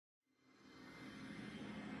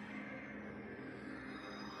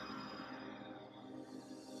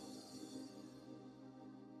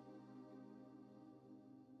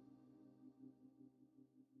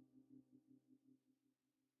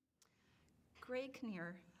Greg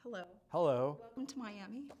Kinnear, hello. Hello. Welcome to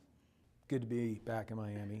Miami. Good to be back in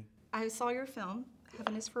Miami. I saw your film,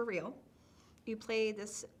 Heaven is for Real. You played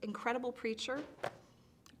this incredible preacher,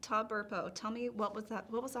 Todd Burpo. Tell me, what was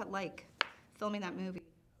that like, filming that movie?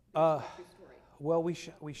 Well,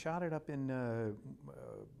 we shot it up in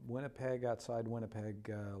Winnipeg, outside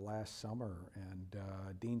Winnipeg, last summer, and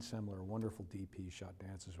Dean Semler, a wonderful DP, shot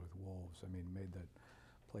Dances with Wolves. I mean, made that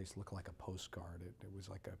place look like a postcard. It was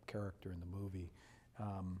like a character in the movie.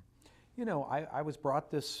 You know, I was brought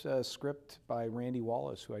this script by Randy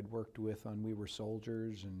Wallace, who I'd worked with on We Were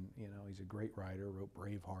Soldiers, and you know, he's a great writer, wrote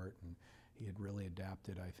Braveheart, and he had really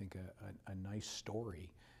adapted, I think, a nice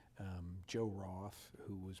story. Joe Roth,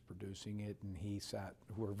 who was producing it, and he sat,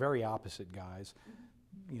 who were very opposite guys,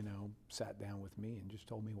 you know, sat down with me and just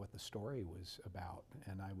told me what the story was about.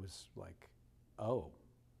 And I was like, oh,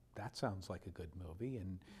 that sounds like a good movie.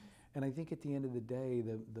 And I think at the end of the day,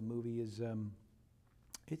 the movie is,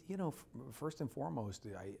 you know, first and foremost,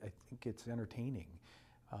 I think it's entertaining.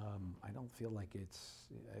 I don't feel like it's,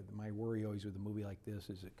 my worry always with a movie like this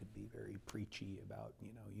is it could be very preachy about,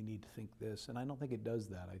 you know, you need to think this, and I don't think it does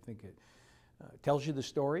that. I think it tells you the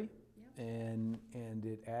story, yep. and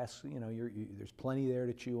it asks, you know, there's plenty there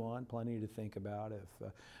to chew on, plenty to think about.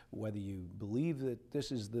 If whether you believe that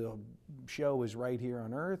this is the show is right here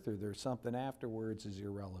on Earth or there's something afterwards is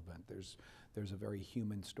irrelevant. There's a very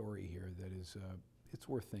human story here that is it's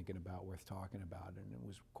worth thinking about, worth talking about, and it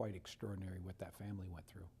was quite extraordinary what that family went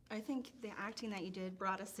through. I think the acting that you did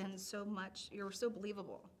brought us in so much. You were so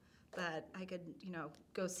believable that I could, you know,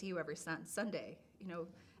 go see you every Sunday. You know,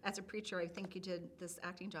 as a preacher, I think you did, this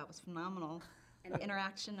acting job was phenomenal. And the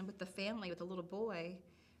interaction with the family, with the little boy,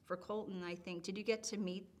 for Colton, I think, did you get to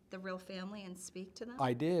meet the real family and speak to them?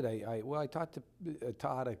 I did. Well, I talked to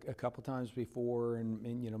Todd a couple times before,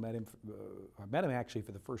 and you know, met him. I met him actually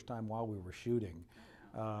for the first time while we were shooting,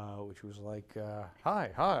 which was like,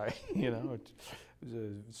 hi, you know. It was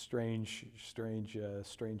a strange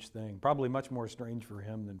thing. Probably much more strange for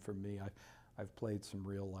him than for me. I've played some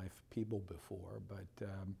real life people before, but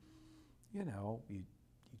you know, you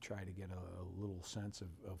try to get a little sense of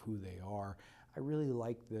who they are. I really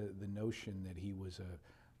like the notion that he was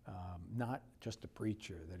not just a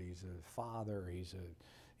preacher, that he's a father,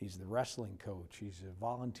 he's the wrestling coach, he's a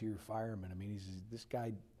volunteer fireman. I mean, this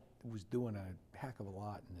guy was doing a heck of a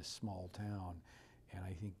lot in this small town, and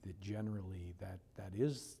I think that generally that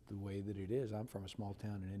is the way that it is. I'm from a small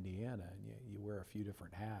town in Indiana, and you wear a few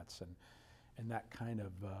different hats, and that kind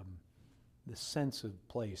of the sense of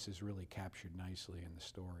place is really captured nicely in the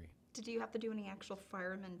story. Did you have to do any actual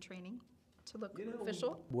fireman training to look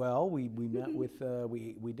official? Well, we met with,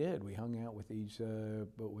 we did. We hung out with these,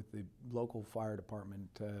 with the local fire department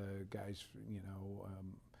guys, you know,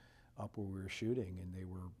 up where we were shooting, and they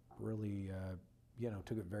were really, you know,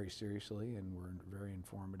 took it very seriously and were very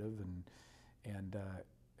informative, and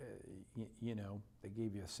you know, they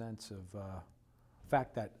gave you a sense of, in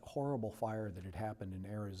fact, that horrible fire that had happened in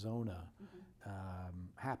Arizona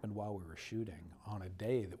happened while we were shooting, on a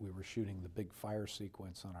day that we were shooting the big fire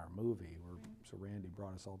sequence on our movie. So Randy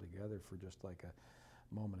brought us all together for just like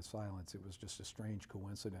a moment of silence. It was just a strange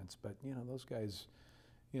coincidence. But you know, those guys,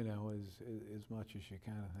 you know, as much as you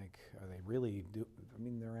kind of think, are they really I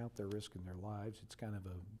mean, they're out there risking their lives. It's kind of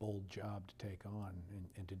a bold job to take on,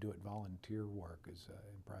 and to do it volunteer work is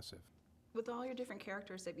impressive. With all your different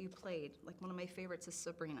characters that you played, like one of my favorites is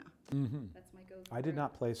Sabrina. Mm-hmm. That's my go-to. I did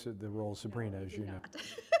not play the role of Sabrina, no, as you know.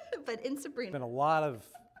 But in Sabrina. There's been a lot of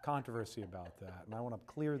controversy about that, and I want to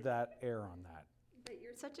clear that air on that. But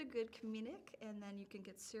you're such a good comedic, and then you can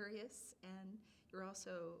get serious, and you're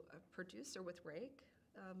also a producer with Rake.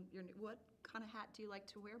 What kind of hat do you like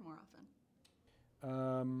to wear more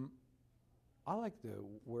often? I like to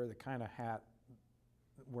wear the kind of hat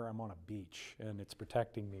where I'm on a beach and it's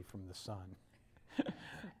protecting me from the sun.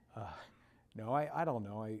 No, I don't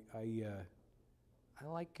know. I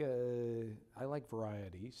like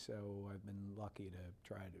variety, so I've been lucky to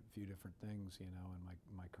try a few different things, you know, in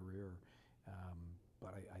my career.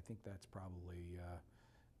 But I think that's probably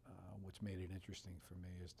what's made it interesting for me,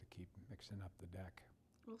 is to keep mixing up the deck.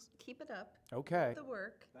 Well, keep it up. Okay. Keep the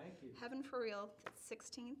work. Thank you. Heaven for Real,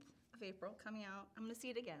 16th of April, coming out. I'm going to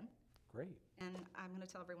see it again. Great. And I'm going to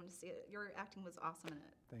tell everyone to see it. Your acting was awesome in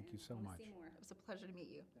it. Thank you so much. See more. It was a pleasure to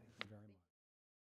meet you. Thank you very much.